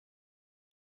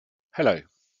Hello,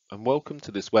 and welcome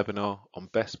to this webinar on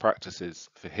best practices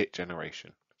for hit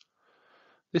generation.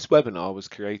 This webinar was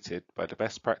created by the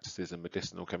Best Practices in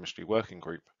Medicinal Chemistry Working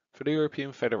Group for the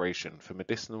European Federation for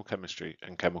Medicinal Chemistry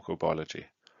and Chemical Biology,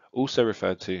 also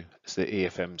referred to as the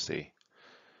EFMC.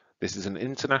 This is an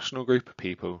international group of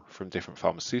people from different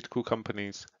pharmaceutical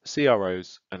companies,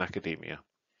 CROs, and academia.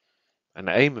 And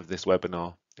the aim of this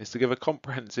webinar is to give a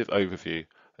comprehensive overview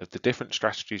of the different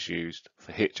strategies used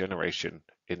for hit generation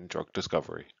in drug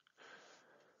discovery.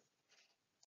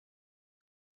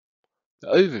 The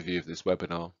overview of this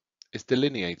webinar is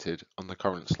delineated on the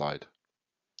current slide.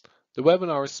 The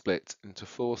webinar is split into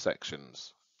 4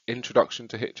 sections: Introduction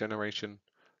to Hit Generation,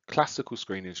 Classical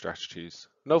Screening Strategies,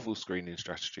 Novel Screening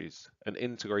Strategies, and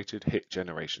Integrated Hit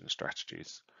Generation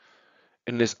Strategies.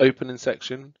 In this opening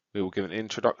section, we will give an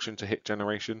introduction to hit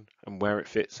generation and where it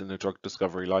fits in the drug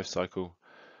discovery lifecycle.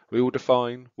 We will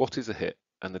define what is a hit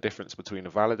and the difference between a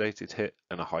validated hit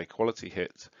and a high quality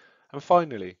hit. And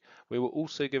finally, we will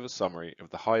also give a summary of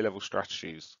the high-level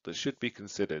strategies that should be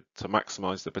considered to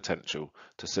maximize the potential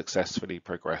to successfully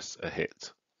progress a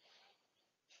hit.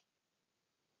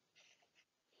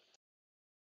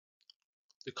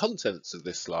 The contents of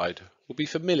this slide will be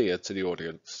familiar to the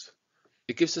audience.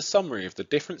 It gives a summary of the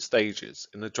different stages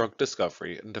in the drug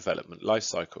discovery and development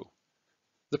lifecycle.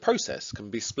 The process can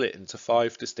be split into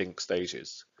 5 distinct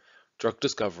stages: drug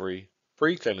discovery,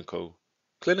 preclinical,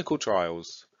 clinical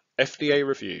trials, FDA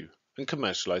review, and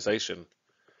commercialization.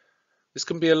 This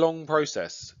can be a long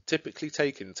process, typically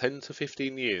taking 10 to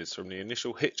 15 years from the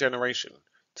initial hit generation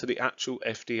to the actual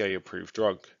FDA-approved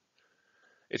drug.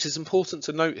 It is important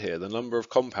to note here the number of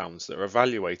compounds that are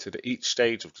evaluated at each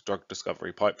stage of the drug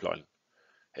discovery pipeline.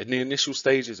 In the initial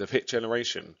stages of hit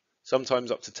generation,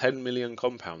 sometimes up to 10 million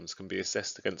compounds can be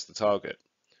assessed against the target.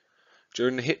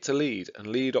 During the hit to lead and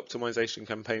lead optimization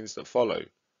campaigns that follow,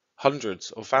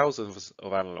 hundreds or thousands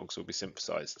of analogues will be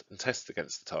synthesized and tested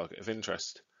against the target of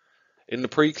interest. In the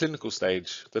preclinical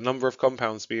stage, the number of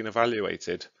compounds being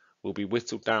evaluated will be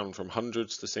whittled down from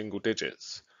hundreds to single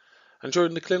digits. And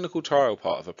during the clinical trial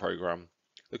part of a program,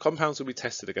 the compounds will be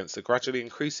tested against a gradually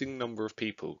increasing number of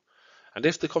people. And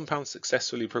if the compound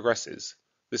successfully progresses,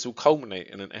 this will culminate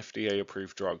in an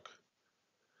FDA-approved drug.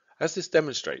 As this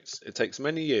demonstrates, it takes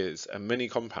many years and many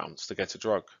compounds to get a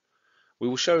drug. We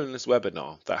will show in this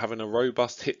webinar that having a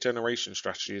robust hit generation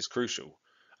strategy is crucial,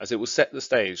 as it will set the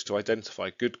stage to identify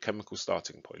good chemical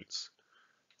starting points.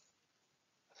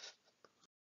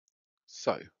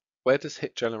 So, where does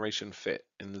hit generation fit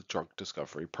in the drug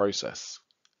discovery process?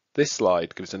 This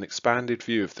slide gives an expanded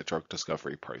view of the drug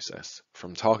discovery process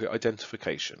from target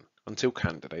identification until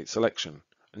candidate selection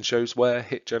and shows where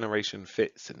hit generation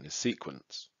fits in this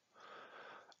sequence.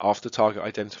 After target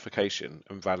identification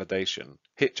and validation,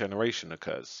 hit generation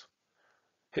occurs.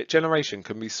 Hit generation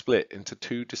can be split into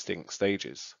 2 distinct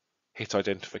stages: hit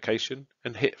identification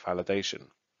and hit validation.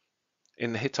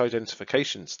 In the hit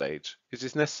identification stage, it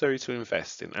is necessary to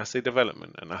invest in assay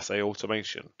development and assay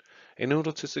automation in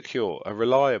order to secure a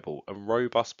reliable and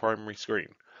robust primary screen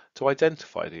to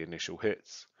identify the initial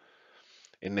hits.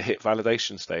 In the hit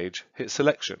validation stage, hit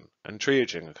selection and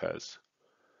triaging occurs.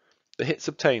 The hits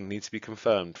obtained need to be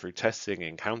confirmed through testing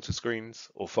in counter screens,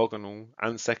 orthogonal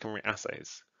and secondary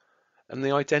assays, and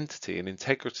the identity and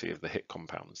integrity of the hit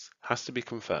compounds has to be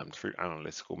confirmed through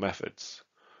analytical methods.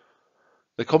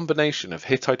 The combination of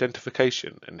hit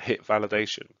identification and hit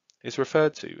validation is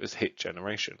referred to as hit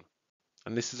generation,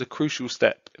 and this is a crucial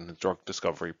step in the drug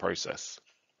discovery process.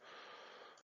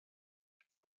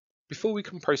 Before we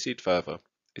can proceed further,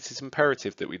 it is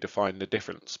imperative that we define the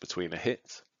difference between a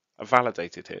hit, a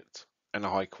validated hit, and a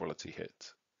high-quality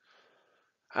hit.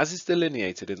 As is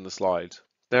delineated in the slide,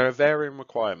 there are varying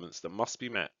requirements that must be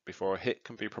met before a hit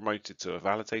can be promoted to a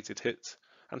validated hit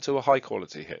and to a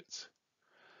high-quality hit.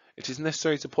 It is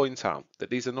necessary to point out that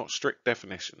these are not strict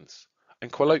definitions,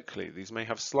 and colloquially these may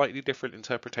have slightly different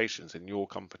interpretations in your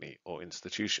company or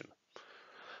institution.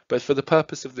 But for the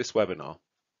purpose of this webinar,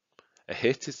 a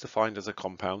hit is defined as a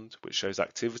compound which shows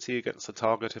activity against a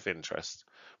target of interest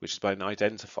which has been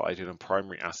identified in a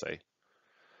primary assay.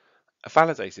 A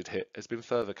validated hit has been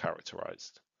further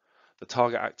characterized. The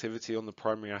target activity on the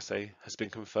primary assay has been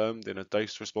confirmed in a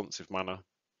dose-responsive manner.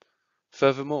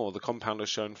 Furthermore, the compound has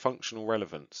shown functional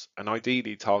relevance and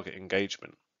ideally target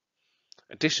engagement.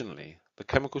 Additionally, the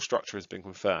chemical structure has been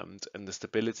confirmed and the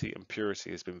stability and purity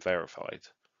has been verified.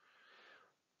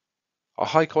 A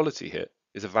high-quality hit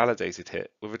is a validated hit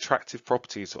with attractive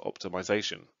properties for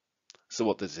optimization. So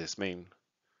what does this mean?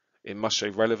 It must show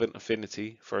relevant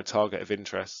affinity for a target of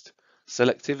interest,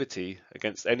 selectivity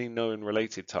against any known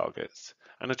related targets,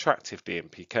 and attractive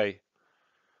DMPK.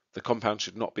 The compound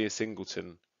should not be a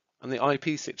singleton, and the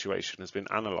IP situation has been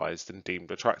analysed and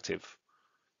deemed attractive.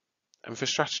 And for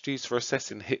strategies for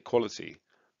assessing hit quality,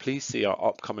 please see our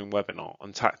upcoming webinar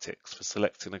on tactics for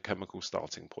selecting a chemical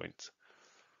starting point.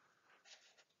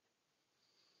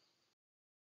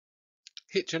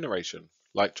 Hit generation,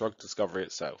 like drug discovery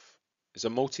itself, is a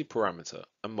multi-parameter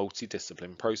and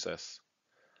multidiscipline process.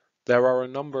 There are a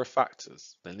number of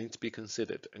factors that need to be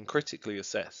considered and critically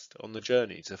assessed on the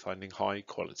journey to finding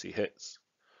high-quality hits.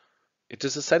 It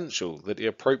is essential that the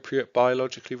appropriate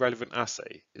biologically relevant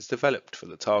assay is developed for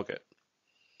the target.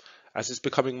 As is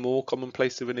becoming more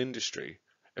commonplace within industry,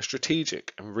 a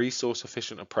strategic and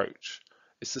resource-efficient approach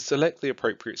is to select the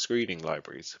appropriate screening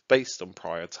libraries based on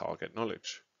prior target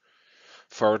knowledge.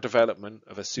 Thorough development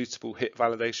of a suitable hit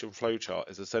validation flowchart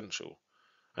is essential,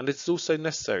 and it is also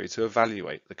necessary to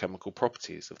evaluate the chemical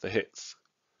properties of the hits.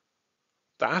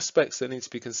 The aspects that need to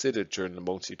be considered during the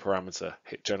multi-parameter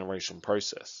hit generation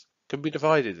process can be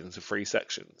divided into 3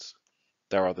 sections.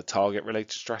 There are the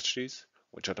target-related strategies,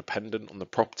 which are dependent on the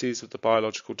properties of the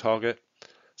biological target,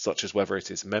 such as whether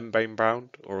it is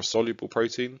membrane-bound or a soluble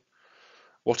protein.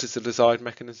 What is the desired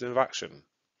mechanism of action?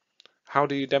 How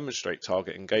do you demonstrate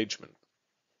target engagement?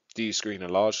 Do you screen a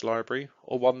large library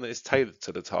or one that is tailored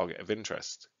to the target of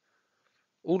interest?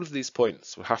 All of these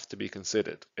points will have to be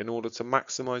considered in order to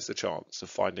maximize the chance of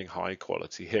finding high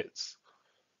quality hits.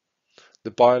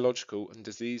 The biological and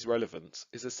disease relevance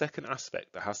is a second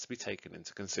aspect that has to be taken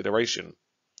into consideration.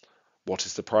 What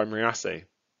is the primary assay?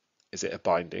 Is it a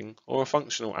binding or a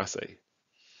functional assay?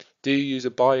 Do you use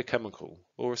a biochemical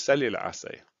or a cellular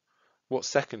assay? What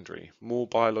secondary, more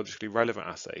biologically relevant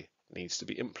assay needs to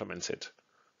be implemented?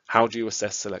 How do you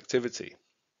assess selectivity?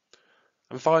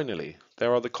 And finally,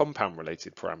 there are the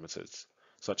compound-related parameters,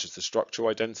 such as the structural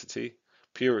identity,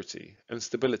 purity, and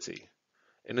stability,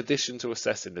 in addition to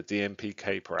assessing the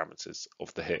DMPK parameters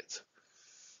of the hit.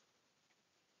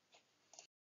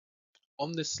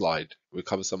 On this slide, we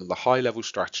cover some of the high-level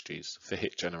strategies for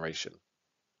hit generation.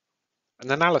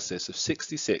 An analysis of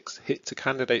 66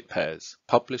 hit-to-candidate pairs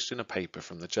published in a paper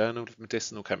from the Journal of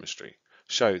Medicinal Chemistry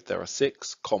showed there are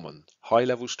 6 common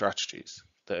high-level strategies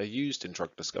that are used in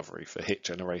drug discovery for hit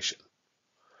generation.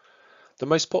 The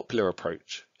most popular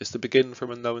approach is to begin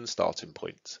from a known starting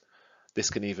point.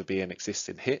 This can either be an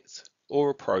existing hit,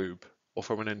 or a probe, or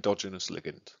from an endogenous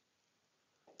ligand.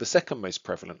 The second most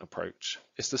prevalent approach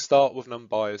is to start with an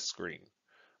unbiased screen,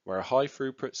 where a high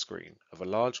throughput screen of a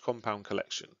large compound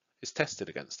collection is tested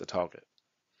against the target.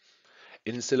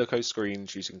 In silico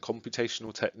screens using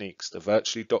computational techniques to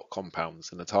virtually dock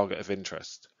compounds in the target of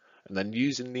interest, and then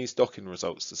using these docking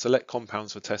results to select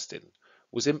compounds for testing,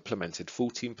 was implemented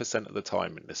 14% of the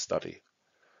time in this study.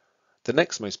 The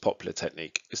next most popular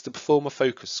technique is to perform a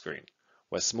focus screen,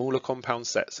 where smaller compound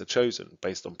sets are chosen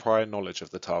based on prior knowledge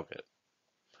of the target.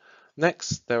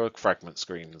 Next, there are fragment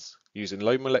screens, using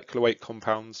low molecular weight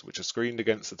compounds which are screened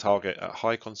against the target at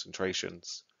high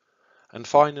concentrations. And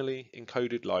finally,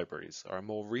 encoded libraries are a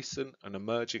more recent and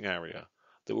emerging area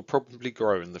that will probably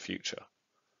grow in the future.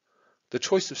 The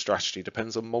choice of strategy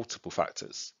depends on multiple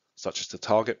factors, such as the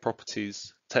target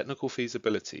properties, technical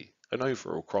feasibility, and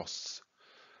overall costs.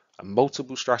 And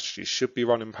multiple strategies should be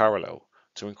run in parallel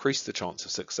to increase the chance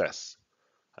of success,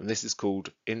 and this is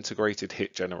called integrated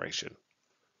hit generation.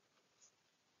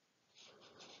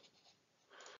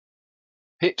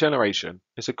 Hit generation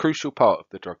is a crucial part of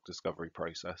the drug discovery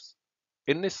process.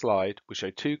 In this slide, we show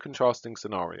 2 contrasting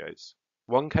scenarios.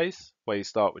 One case where you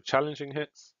start with challenging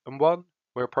hits, and one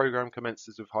where a program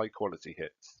commences with high quality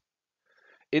hits.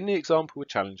 In the example with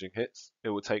challenging hits, it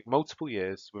will take multiple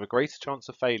years with a greater chance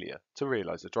of failure to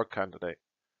realize a drug candidate.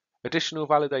 Additional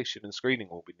validation and screening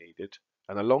will be needed,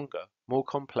 and a longer, more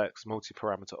complex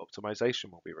multi-parameter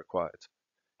optimization will be required,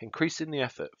 increasing the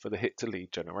effort for the hit to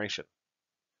lead generation.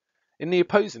 In the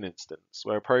opposing instance,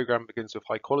 where a program begins with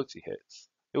high quality hits,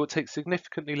 it will take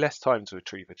significantly less time to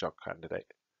achieve a drug candidate.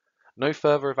 No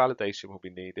further validation will be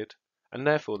needed, and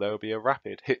therefore there will be a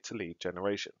rapid hit-to-lead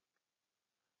generation.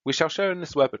 We shall show in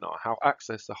this webinar how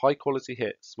access to high-quality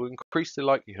hits will increase the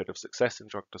likelihood of success in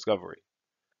drug discovery.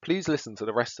 Please listen to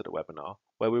the rest of the webinar,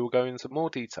 where we will go into more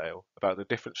detail about the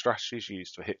different strategies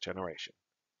used for hit generation.